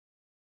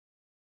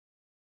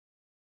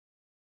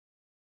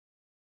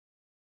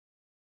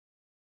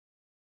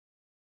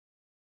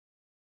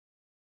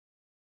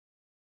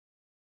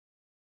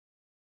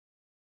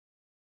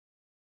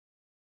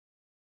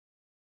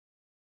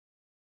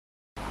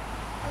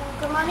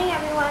Good morning,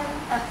 everyone.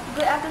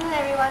 Good afternoon,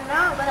 everyone.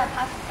 Now I'm going to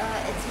pass.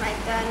 It's my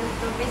turn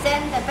to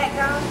present the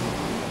background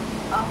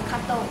of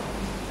Katong.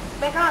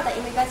 Background of the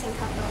immigrants in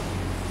Katong.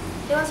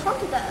 It was home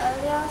to the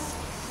earliest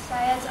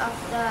science of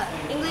the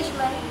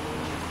Englishmen,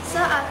 Sir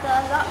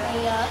Arthur, Lord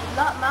Mayor,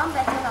 Lord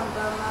Mountbatten of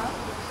Burma,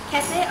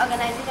 cafe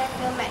organizing and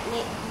film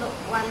magnate Lok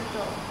Wan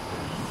To.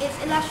 Its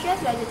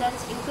illustrious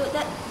residents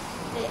included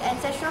the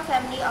ancestral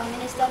family of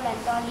Minister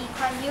Mentor Lee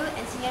Kuan Yew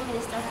and Senior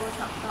Minister Goh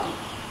Chok Tong.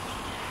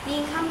 The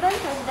incumbent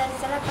President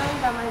Senapan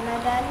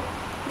Ramanathan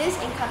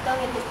lives in Katong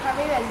in his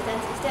primary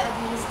residence instead of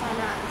the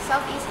Istana,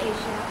 Southeast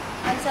Asia,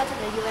 answer to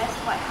the US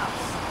White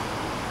House.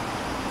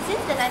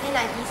 Since the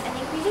 1990s, an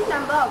increasing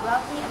number of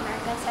wealthy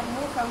Americans have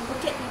moved from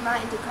Bukit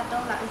Timah into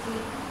Katong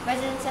luxury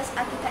residences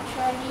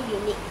architecturally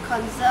unique,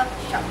 conserved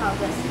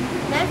shophouses,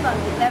 meant for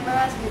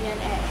glamorous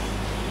millionaires.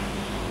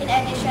 In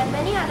addition,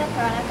 many other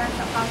Peranakan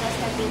shophouses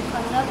have been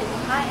converted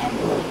into high-end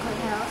boutique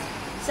hotels,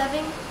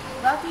 serving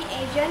wealthy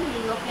Asian,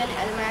 European,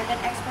 and American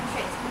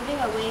expatriates moving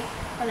away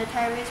from the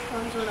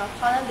terrorist-prone zone of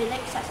Holland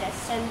Village such as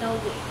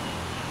Sandalwood.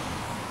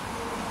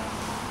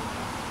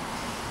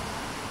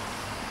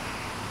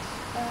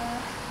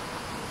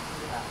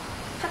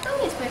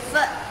 Katong is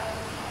preferred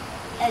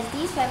as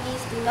these families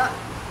do not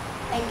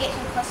engage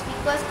in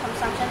conspicuous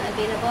consumption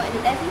available in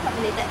the densely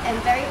populated and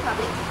very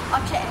public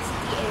Orchard and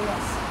City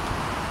areas.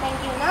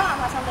 Thank you. Now I'll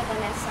pass on to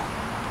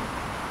Vanessa.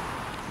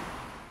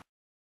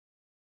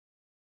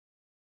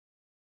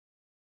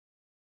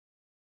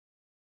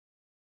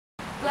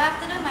 Good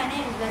afternoon, my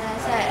name is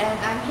Vanessa and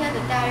I'm here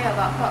to tell you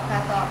about Fort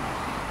Katong.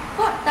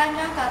 Fort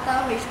Tanjong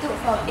Katong, which stood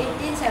from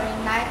 1879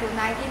 to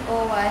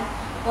 1901,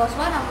 was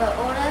one of the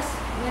oldest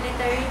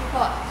military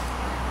forts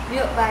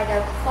built by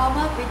the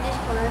former British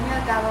colonial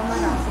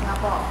government of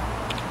Singapore.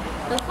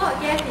 The fort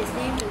gave its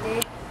name to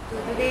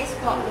today's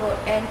Fort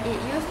Road, and it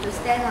used to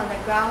stand on the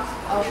grounds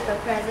of the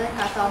present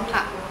Katong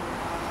Park.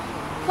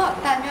 Fort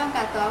Tanjong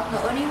Katong,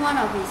 the only one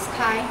of its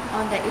kind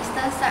on the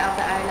eastern side of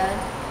the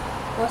island,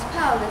 was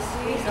part of the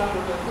series of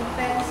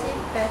defensive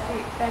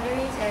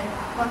batteries and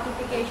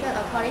fortification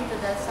according to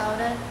the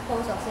southern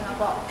coast of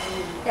Singapore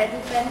that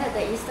defended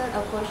the eastern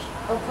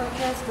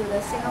approaches to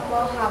the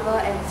Singapore harbour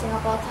and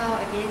Singapore town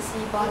against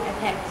seaborne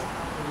attacks.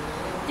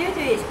 Due to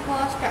its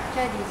poor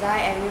structure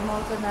design and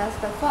remoteness,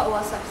 the fort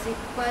was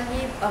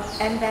subsequently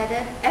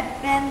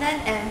abandoned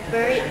and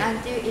buried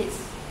until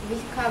its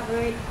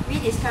rediscovery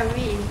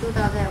in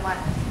 2001.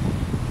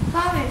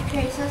 Found with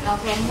traces of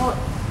a moat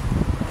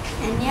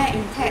and near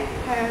intact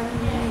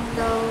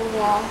perimeter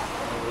wall,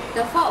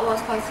 the fort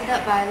was considered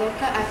by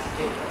local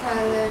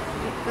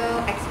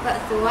archaeological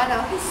experts to one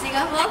of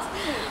Singapore's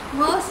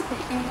most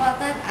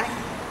important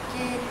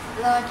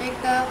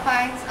archaeological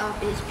finds of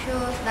its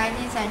true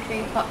 19th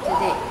century fort to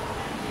date.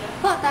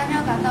 Fort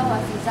Tanjong Katong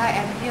was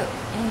designed and built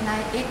in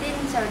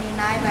 1879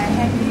 by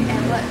Henry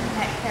Edward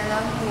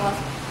McCallum, who was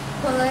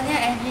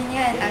colonial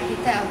engineer and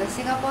architect of the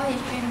Singapore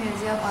History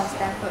Museum on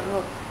Stamford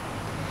Road.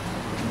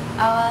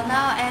 I will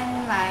now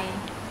end my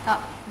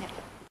talk.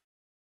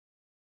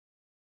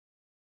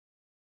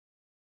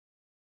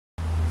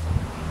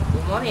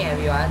 Good morning,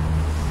 everyone.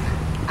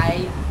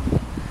 I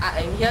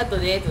am here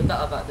today to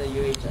talk about the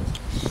Eurasians.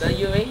 The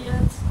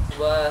Eurasians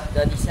were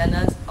the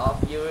descendants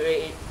of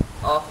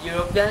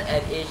European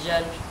and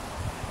Asian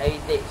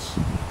heritage.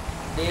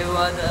 They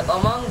were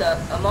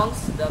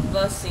amongst the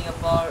first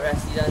Singaporean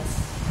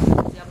residents,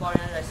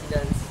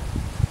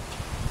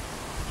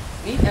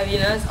 with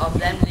evidence of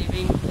them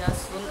living here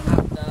soon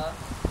after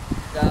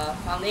the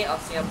founding of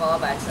Singapore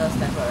by Sir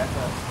Stamford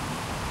Raffles.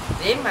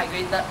 They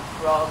migrated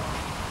from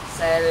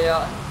Sierra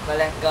Leone,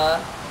 Malacca,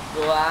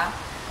 Goa,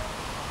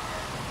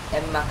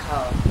 and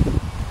Macau.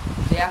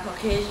 Their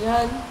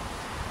Caucasian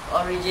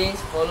origins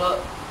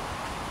followed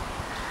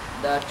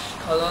the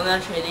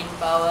colonial trading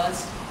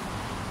powers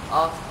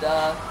of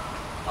the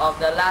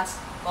last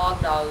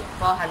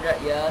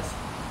 400 years,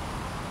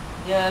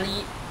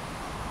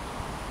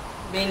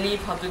 mainly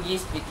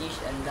Portuguese, British,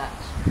 and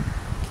Dutch.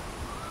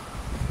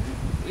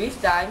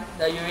 With time,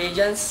 the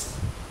Eurasians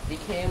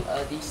became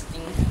a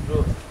distinct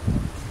group.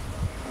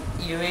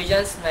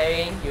 Eurasians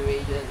marrying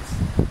Eurasians.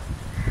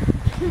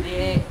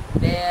 They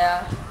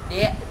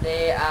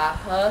are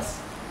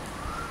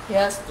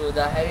heirs to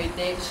the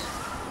heritage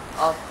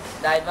of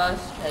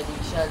diverse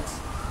traditions.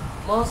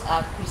 Most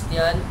are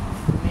Christian,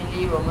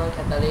 mainly Roman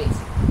Catholics,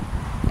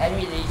 and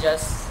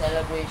religious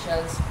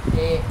celebrations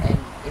play an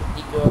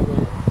integral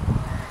role.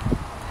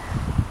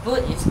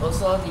 Food is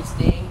also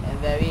distinct and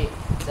varied.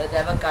 The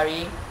devil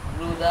curry,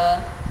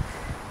 noodle,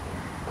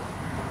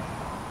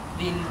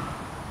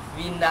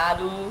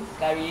 vindaloo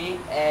curry,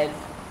 and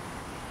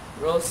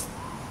roast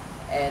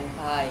and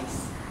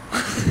pies.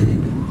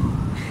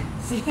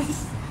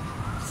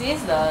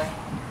 Since the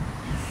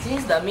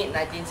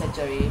mid-19th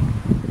century,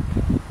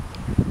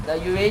 the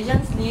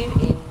Eurasians lived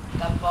in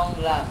Kampong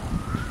Glam,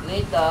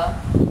 later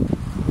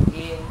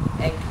in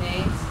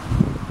enclaves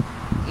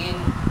in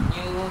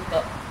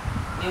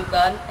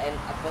Newton and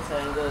Upper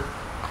Serangoon,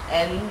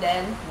 and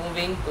then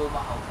moving to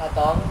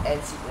Katong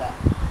and Siglap.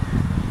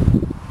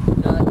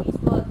 The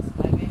eastward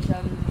migration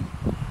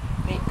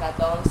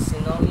Katong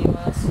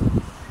synonymous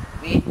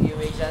with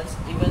Eurasians,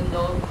 even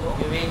though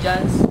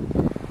Eurasians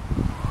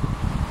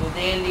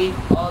today live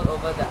all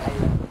over the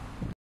island.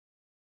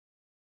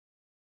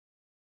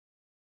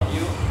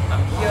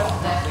 I'm here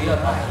to hear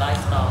about the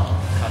lifestyle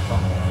of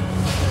Katong.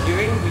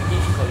 During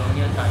British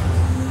colonial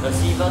times, the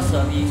civil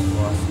service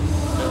was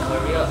the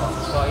career of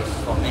choice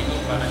for many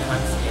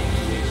Peranakans and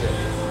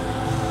Eurasians.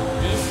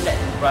 This led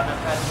to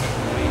Peranakan and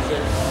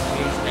Eurasian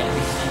English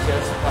language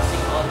teachers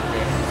passing on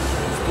their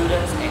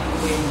students and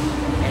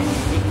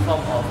unique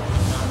form of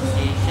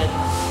pronunciation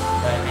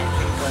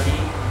diametrically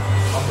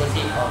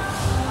opposite of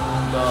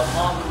the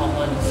more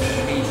common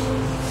English.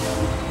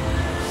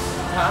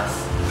 Thus,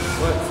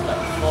 words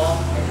like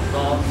for and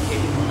law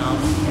became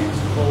pronounced as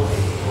go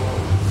and go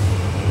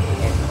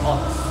and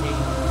odd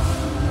sing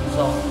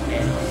song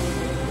and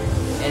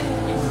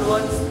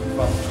influence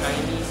from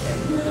Chinese and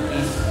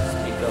Portuguese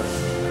speakers.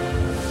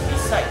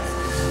 Besides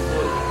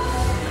food,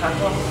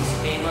 Katong is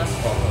famous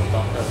for her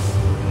daughters,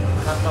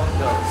 Katong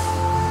girls,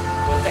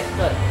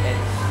 protected and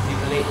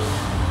privileged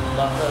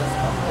daughters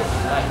of the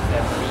elite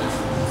families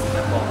in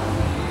Singapore.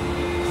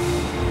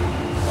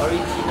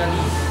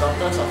 Originally,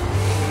 daughters of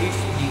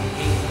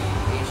English-speaking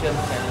Asian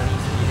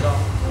families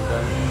belong to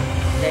the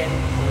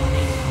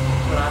land-owning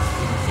class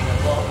in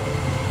Singapore,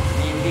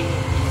 living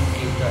in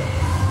gated,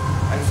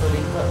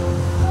 isolated but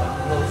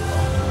close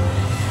to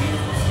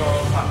Windsor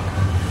Park.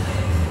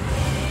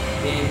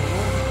 They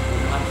moved to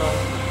Katong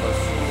to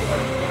pursue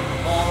a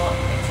more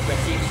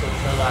expressive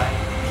social life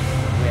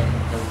when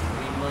the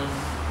Women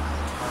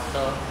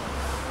Charter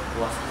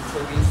was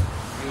introduced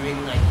during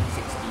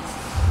 1960s.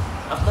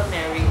 After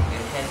marrying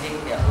and having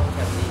their own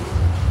families,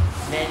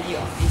 many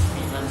of these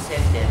women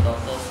sent their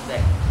daughters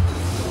back to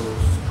school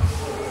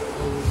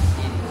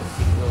in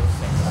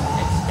single-sex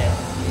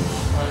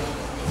establishments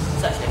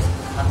such as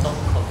Katong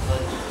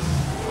Convent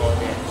for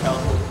their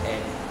childhood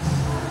and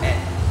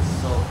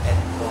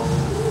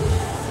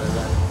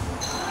Salon.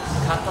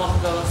 Katong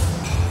girls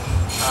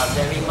are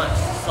very much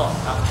sought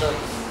after in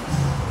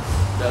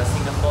the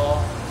Singapore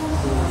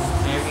whose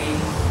marry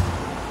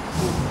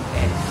to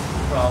and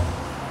from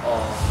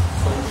or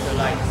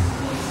socialite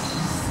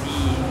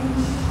scene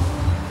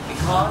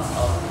because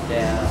of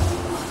their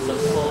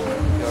simple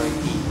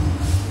purity,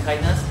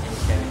 kindness and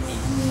charity,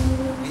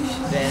 which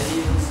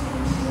values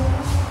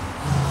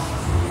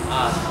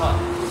are taught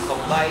to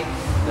combine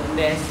the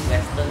best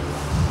Western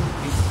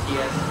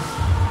Christian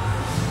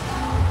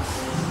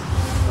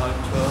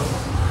culture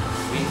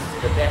with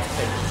the best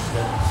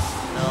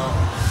traditional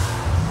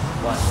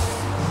ones.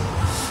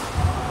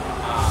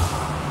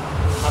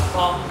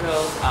 Katong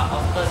girls are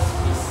often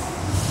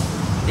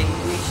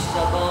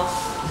distinguishable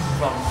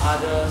from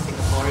other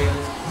Singaporean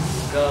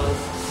girls,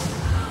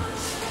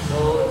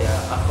 though their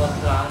upper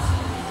class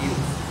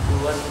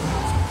fluent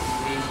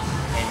English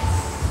and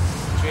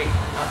strict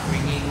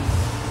upbringing.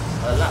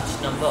 A large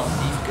number of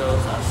these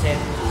girls are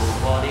sent to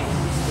boarding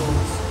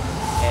schools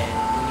and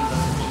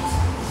universities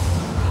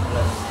in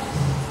England.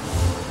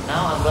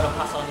 Now I'm going to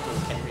pass on to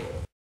Kenric.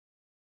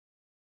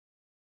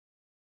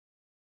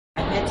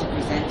 I'm here to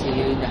present to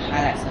you the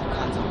highlights of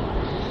Katong.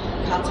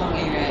 Katong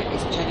area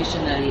is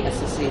traditionally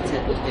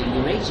associated with the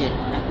Eurasian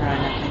and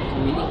Peranakan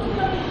community.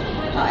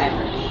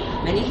 However,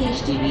 many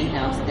HDB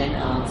now stand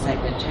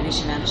alongside the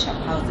traditional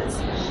shophouses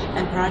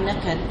and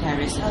Peranakan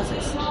terrace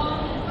houses.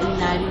 In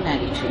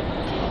 1993,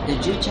 the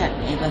Juchat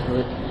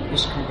neighborhood,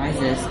 which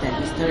comprises the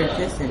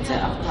historical center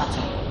of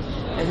Katong,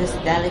 with its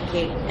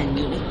delicate and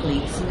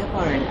uniquely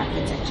Singaporean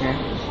architecture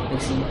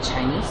mixing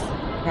Chinese,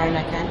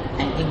 Peranakan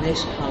and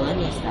English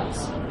colonial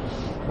styles,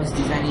 was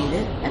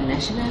designated a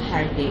National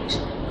Heritage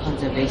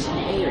Conservation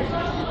Area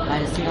by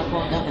the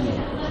Singapore government.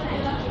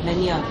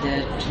 Many of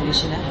the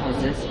traditional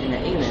houses in the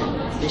area,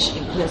 which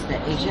includes the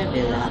Asia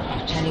Villa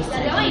of Chinese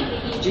Taipei,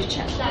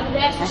 Juchat,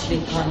 have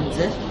been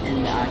conserved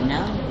and are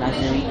now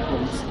luxury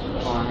homes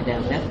for the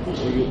wealthy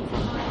elite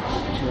from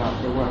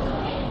throughout the world.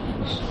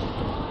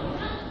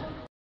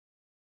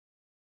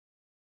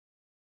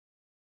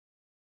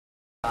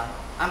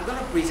 I'm going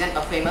to present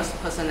a famous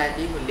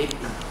personality who lived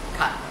in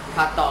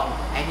Katong,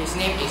 and his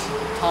name is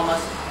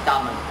Thomas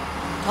Damon.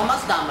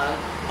 Thomas Damon,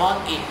 born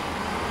in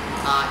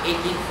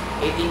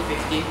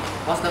 1850,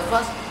 was the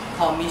first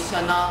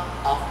commissioner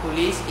of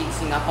police in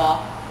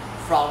Singapore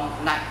from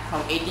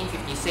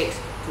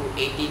 1856 to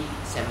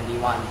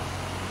 1871.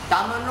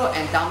 Damon Road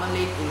and Damon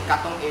Lane in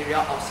Katong area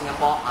of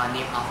Singapore are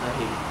named after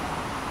him.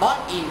 Born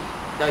in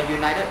the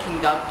United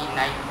Kingdom in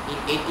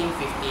 1815,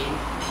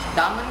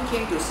 Damon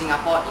came to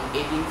Singapore in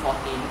 1814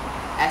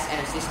 as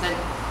an assistant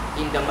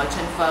in the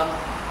merchant firm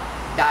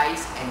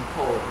Dyes and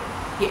Co.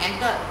 He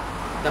entered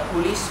the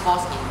police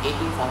force in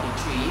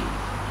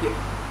 1843.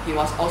 He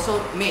was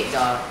also made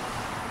the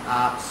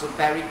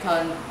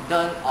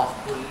Superintendent of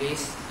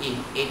Police in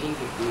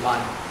 1851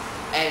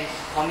 and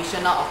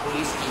Commissioner of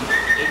Police in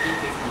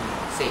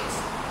 1856.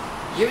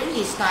 During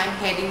his time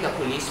heading the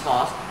police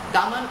force,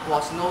 Damon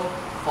was known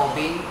for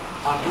being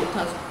on good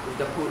terms with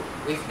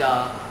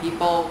the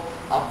people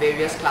of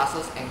various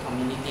classes and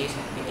communities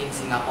within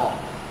Singapore.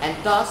 and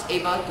thus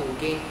able to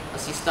gain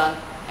assistance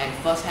and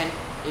first-hand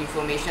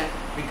information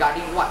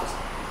regarding what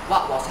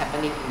was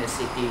happening in the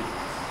city.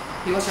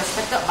 He was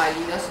respected by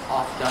leaders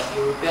of the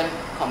European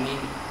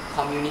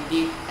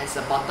community and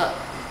supported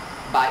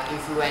by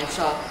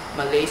influential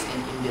Malays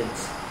and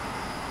Indians,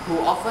 who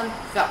often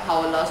felt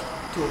powerless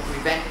to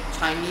prevent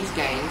Chinese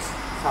gangs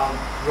from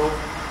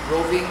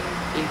roving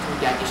into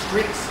their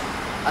districts,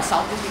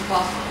 assaulting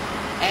people,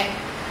 and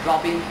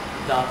robbing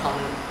the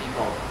common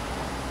people.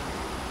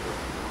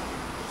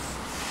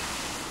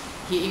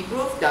 He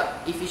improved the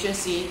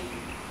efficiency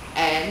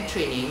and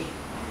training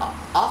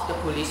of the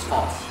police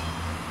force.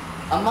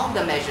 Among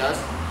the measures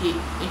he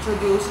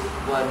introduced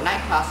were night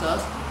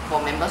classes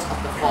for members of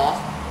the force,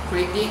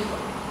 creating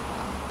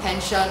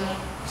pension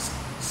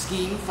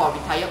scheme for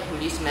retired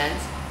policemen,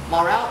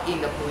 morale in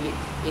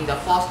the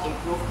force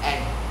improved, and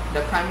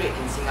the crime rate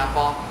in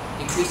Singapore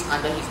decreased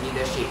under his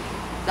leadership.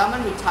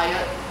 Diamond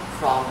retired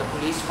from the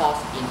police force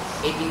in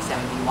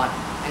 1871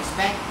 and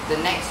spent the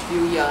next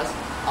few years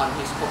on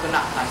his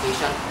coconut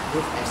plantation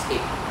roof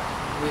estate,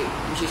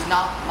 which is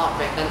now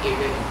Mountbatten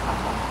area in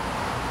Katong.